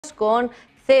con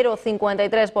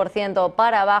 0,53%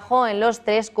 para abajo en los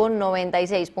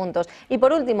 3,96 puntos. Y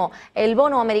por último, el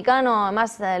bono americano a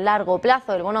más largo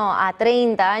plazo, el bono a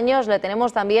 30 años, lo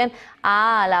tenemos también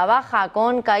a la baja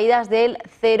con caídas del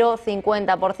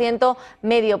 0,50%,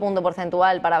 medio punto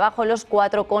porcentual para abajo en los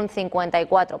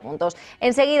 4,54 puntos.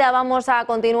 Enseguida vamos a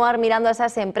continuar mirando a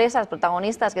esas empresas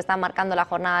protagonistas que están marcando la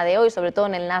jornada de hoy, sobre todo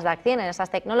en el Nasdaq 100, en esas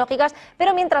tecnológicas,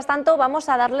 pero mientras tanto vamos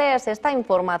a darles esta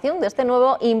información de este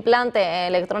nuevo implante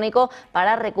electrónico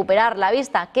para recuperar la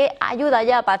vista, que ayuda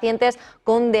ya a pacientes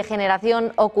con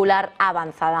degeneración ocular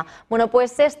avanzada. Bueno,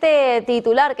 pues este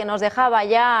titular que nos dejaba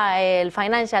ya el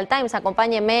Financial Times,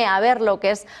 acompáñenme a ver lo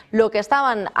que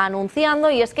estaban anunciando,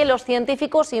 y es que los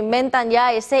científicos inventan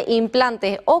ya ese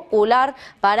implante ocular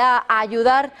para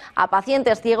ayudar a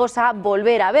pacientes ciegos a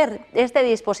volver a ver. Este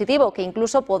dispositivo que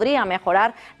incluso podría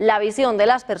mejorar la visión de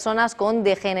las personas con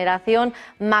degeneración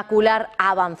macular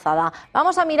avanzada.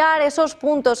 Vamos a mirar esos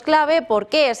puntos clave. ¿Por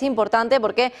qué es importante?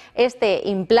 Porque este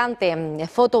implante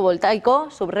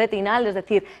fotovoltaico subretinal, es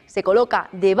decir, se coloca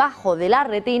debajo de la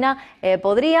retina,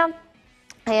 podría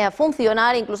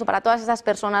funcionar incluso para todas esas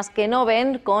personas que no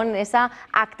ven, con esa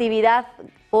actividad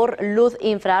por luz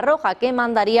infrarroja que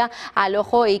mandaría al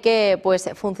ojo y que pues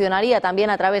funcionaría también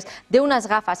a través de unas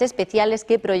gafas especiales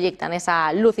que proyectan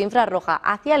esa luz infrarroja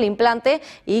hacia el implante,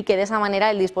 y que de esa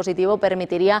manera el dispositivo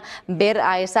permitiría ver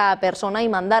a esa persona y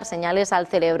mandar señales al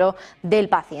cerebro del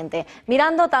paciente.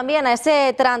 Mirando también a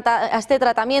este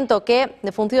tratamiento que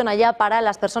funciona ya para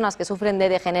las personas que sufren de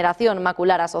degeneración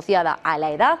macular asociada a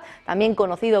la edad, también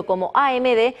conocido como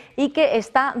AMD, y que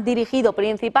está dirigido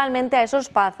principalmente a esos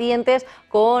pacientes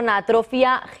con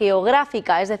atrofia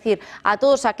geográfica, es decir, a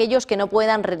todos aquellos que no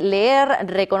puedan leer,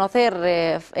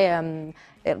 reconocer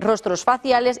rostros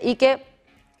faciales, y que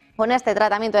con este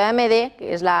tratamiento de AMD,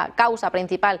 que es la causa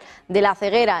principal de la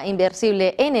ceguera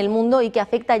irreversible en el mundo y que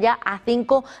afecta ya a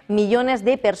 5 millones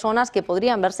de personas que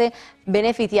podrían verse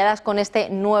beneficiadas con este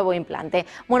nuevo implante.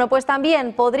 Bueno, pues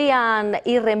también podrían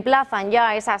y reemplazan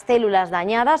ya esas células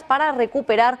dañadas para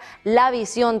recuperar la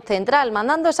visión central,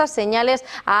 mandando esas señales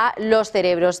a los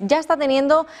cerebros. Ya está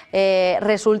teniendo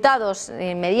resultados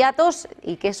inmediatos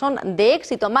y que son de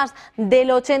éxito. Más del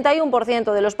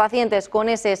 81% de los pacientes con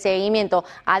ese seguimiento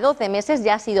a 12 meses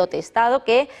ya ha sido testado,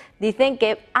 que dicen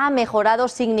que ha mejorado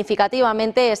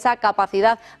significativamente esa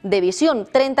capacidad de visión.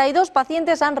 32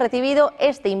 pacientes han recibido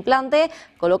este implante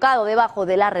colocado debajo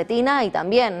de la retina y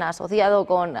también asociado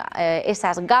con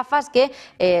esas gafas, que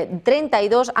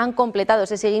 32 han completado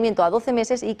ese seguimiento a 12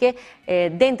 meses y que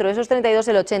dentro de esos 32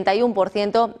 el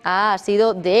 81% ha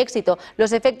sido de éxito.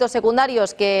 Los efectos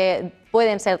secundarios, que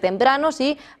pueden ser tempranos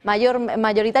y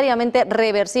mayoritariamente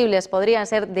reversibles, podrían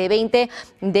ser de 20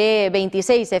 de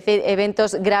 26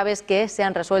 eventos graves que se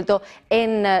han resuelto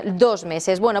en 2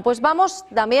 meses. Bueno, pues vamos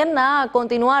también a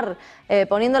continuar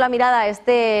poniendo la mirada a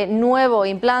este nuevo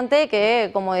implante que,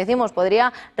 como decimos,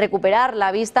 podría recuperar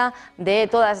la vista de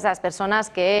todas esas personas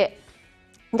que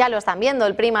ya lo están viendo.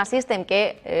 El Prima System,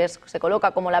 que se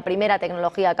coloca como la primera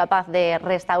tecnología capaz de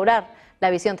restaurar la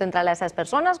visión central a esas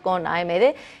personas con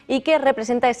AMD, y que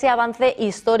representa ese avance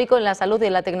histórico en la salud y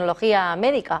en la tecnología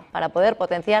médica para poder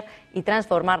potenciar y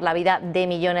transformar la vida de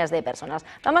millones de personas.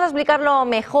 Vamos a explicarlo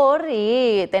mejor,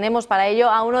 y tenemos para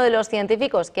ello a uno de los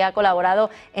científicos que ha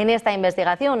colaborado en esta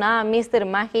investigación, a Mr.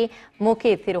 Mahi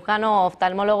Mukid, cirujano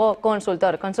oftalmólogo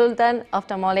consultor, Consultant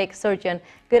Ophthalmic Surgeon.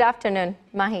 Good afternoon,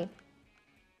 Mahi.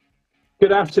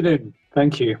 Good afternoon.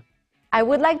 Thank you. I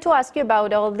would like to ask you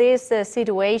about all this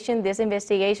situation, this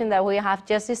investigation that we have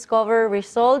just discovered,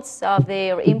 results of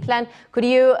the implant. Could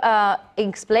you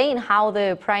explain how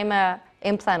the Prima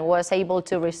implant was able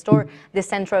to restore the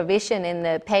central vision in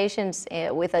the patients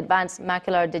with advanced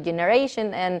macular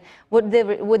degeneration, and what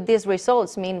would these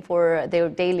results mean for their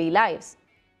daily lives?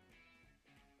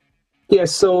 Yeah,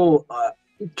 so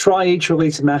dry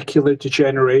age-related macular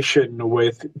degeneration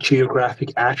with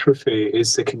geographic atrophy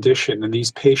is the condition, and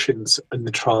these patients in the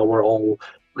trial were all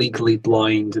legally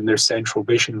blind in their central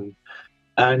vision.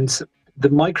 And the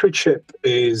microchip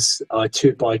is a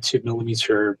 2 by 2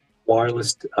 millimeter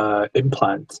wireless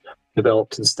implant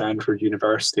developed in Stanford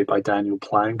University by Daniel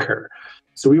Planker.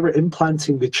 So we were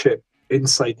implanting the chip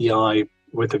inside the eye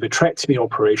with a vitrectomy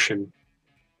operation,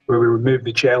 where we removed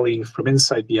the jelly from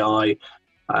inside the eye,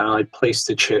 and I placed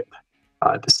the chip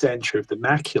at the center of the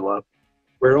macula,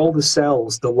 where all the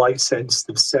cells, the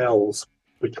light-sensitive cells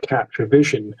which capture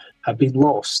vision, have been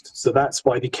lost. So that's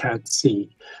why they can't see.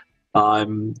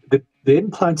 The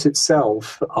implant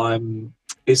itself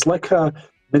is like a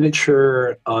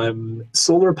miniature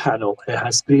solar panel. It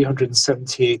has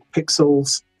 378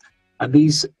 pixels, And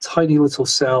these tiny little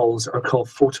cells are called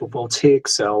photovoltaic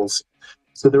cells.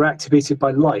 So they're activated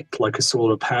by light, like a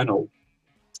solar panel.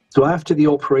 So after the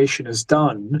operation is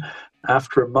done,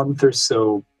 after a month or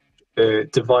so, the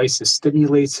device is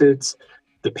stimulated.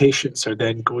 The patients are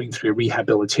then going through a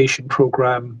rehabilitation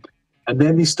program, and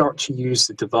then they start to use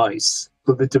the device.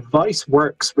 So the device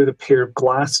works with a pair of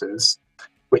glasses,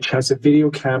 which has a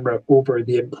video camera over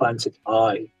the implanted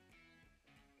eye.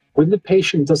 When the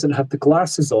patient doesn't have the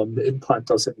glasses on, the implant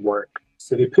doesn't work.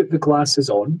 So they put the glasses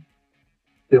on,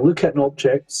 they look at an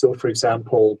object, so for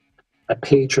example, a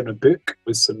page on a book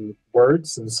with some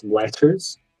words and some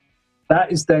letters.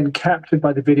 That is then captured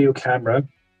by the video camera,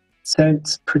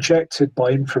 projected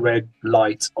by infrared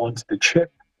light onto the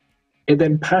chip. It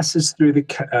then passes through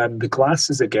the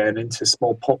glasses again into a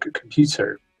small pocket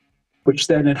computer, which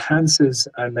then enhances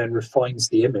and then refines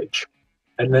the image.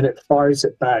 And then it fires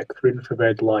it back through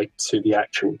infrared light to the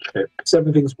actual chip, because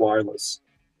everything's wireless.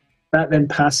 That then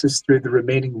passes through the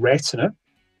remaining retina,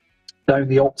 down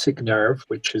the optic nerve,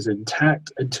 which is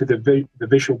intact, into the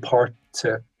visual part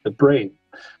to the brain.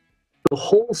 The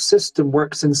whole system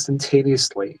works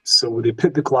instantaneously. So when they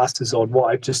put the glasses on,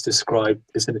 what I've just described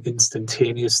is an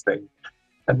instantaneous thing.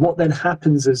 And what then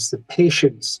happens is the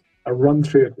patients are run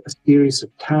through a series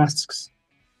of tasks,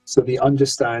 so they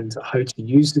understand how to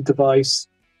use the device,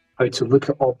 how to look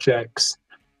at objects.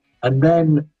 And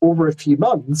then over a few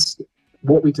months,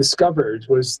 what we discovered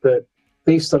was that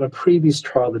based on a previous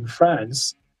trial in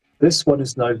France, this one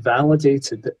is now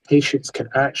validated that patients can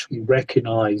actually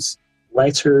recognize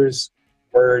letters,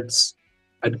 words,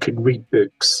 and can read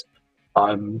books.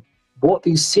 What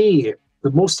they see,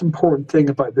 the most important thing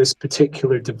about this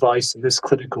particular device in this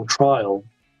clinical trial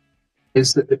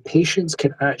is that the patients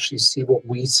can actually see what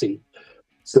we see.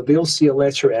 So they'll see a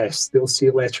letter S, they'll see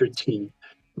a letter T,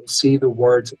 they'll see the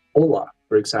word hola,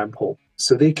 for example.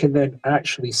 So they can then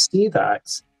actually see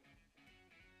that,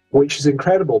 which is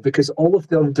incredible because all of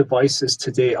the other devices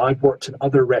today, I've worked in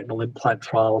other retinal implant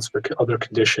trials for other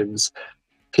conditions,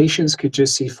 patients could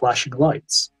just see flashing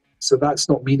lights. So that's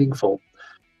not meaningful.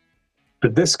 For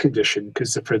this condition,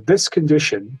 because for this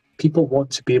condition, people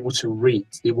want to be able to read,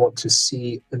 they want to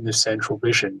see in the central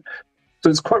vision. So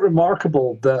it's quite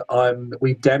remarkable that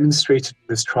we've demonstrated in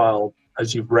this trial,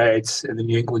 as you've read in the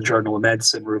New England Journal of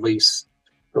Medicine release,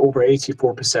 that over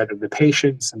 84% of the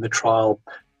patients in the trial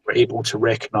were able to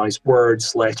recognize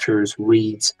words, letters,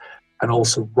 read, and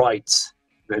also write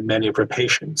in many of our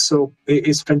patients. So it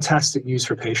is fantastic news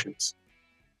for patients.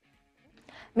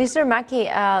 Mr. Mackey,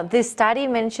 this study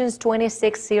mentions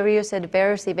 26 serious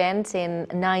adverse events in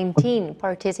 19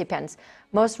 participants.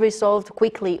 Most resolved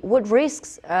quickly. What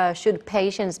risks should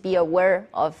patients be aware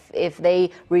of if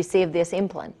they receive this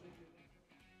implant?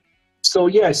 So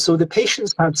the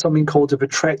patients have something called a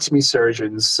vitrectomy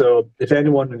surgeon. So if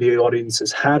anyone in the audience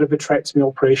has had a vitrectomy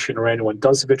operation or anyone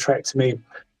does a vitrectomy,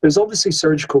 there's obviously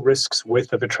surgical risks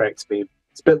with a vitrectomy.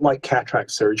 It's a bit like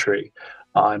cataract surgery.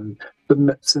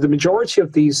 So the majority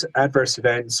of these adverse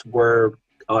events were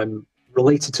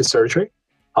related to surgery,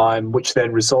 which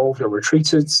then resolved or were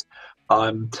treated.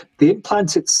 The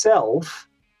implant itself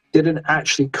didn't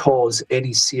actually cause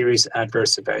any serious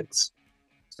adverse events.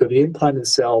 So the implant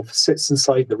itself sits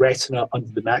inside the retina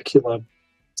under the macula,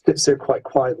 sits there quite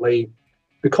quietly.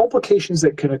 The complications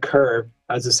that can occur,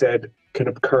 as I said, can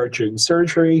occur during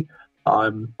surgery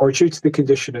or due to the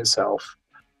condition itself.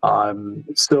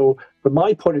 So from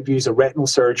my point of view as a retinal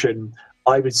surgeon,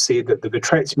 I would say that the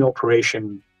vitrectomy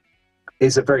operation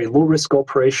is a very low-risk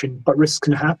operation, but risks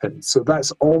can happen. So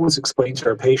that's always explained to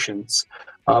our patients.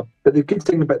 But the good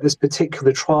thing about this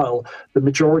particular trial, the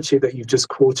majority that you've just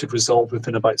quoted resolved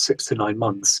within about 6 to 9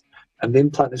 months. And the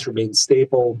implant has remained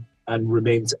stable and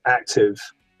remains active.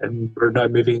 And we're now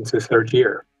moving into the 3rd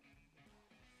year.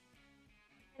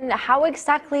 And how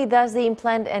exactly does the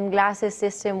implant and glasses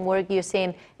system work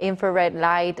using infrared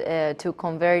light to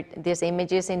convert these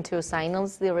images into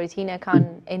signals the retina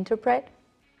can interpret?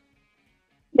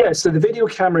 Yeah, so the video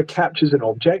camera captures an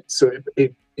object. So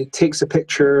it takes a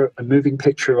picture, a moving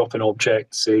picture of an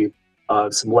object, say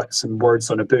some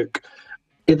words on a book.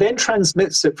 It then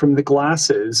transmits it from the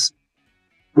glasses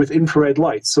with infrared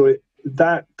light. So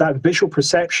that visual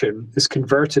perception is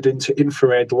converted into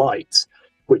infrared light,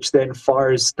 which then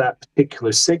fires that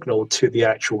particular signal to the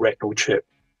actual retinal chip.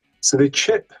 So the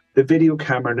chip, the video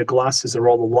camera, and the glasses are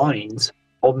all aligned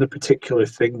on the particular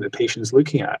thing the patient's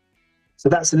looking at. So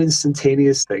that's an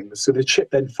instantaneous thing. So the chip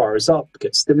then fires up,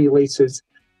 gets stimulated.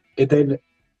 It then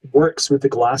works with the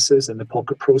glasses and the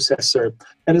pocket processor,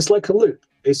 and it's like a loop.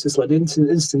 It's just like an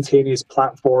instantaneous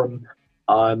platform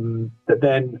that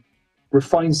then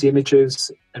refines the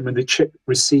images, and when the chip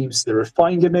receives the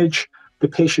refined image, the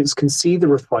patients can see the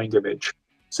refined image.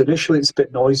 So initially it's a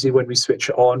bit noisy when we switch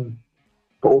it on,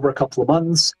 but over a couple of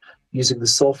months, using the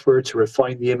software to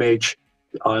refine the image,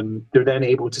 they're then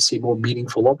able to see more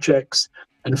meaningful objects.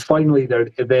 And finally, they're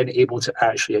then able to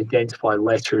actually identify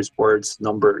letters, words,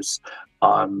 numbers.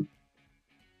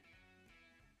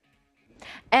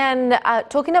 And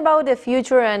talking about the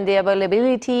future and the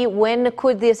availability, when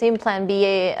could this implant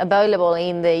be available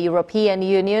in the European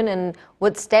Union, and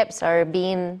what steps are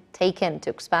being taken to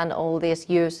expand all this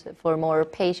use for more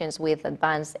patients with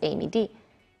advanced AMD?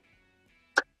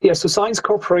 Yeah, so Science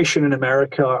Corporation in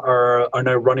America are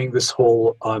now running this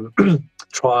whole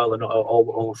trial and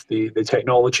all of the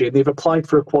technology, and they've applied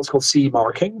for what's called CE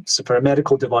marking. So for a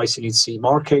medical device, you need CE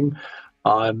marking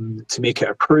to make it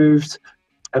approved.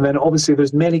 And then obviously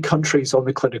there's many countries on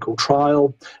the clinical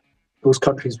trial. Those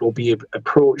countries will be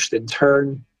approached in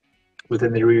turn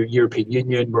within the European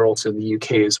Union. We're also in the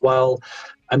UK as well.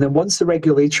 And then once the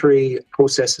regulatory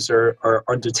processes are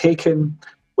undertaken,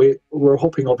 we're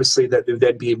hoping obviously that they'll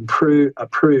then be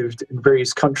approved in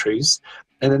various countries.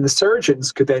 And then the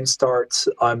surgeons could then start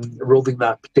rolling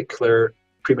that particular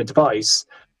prima device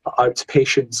out to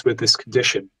patients with this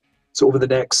condition. So over the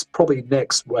next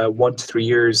 1 to 3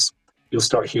 years, you'll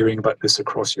start hearing about this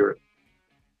across Europe.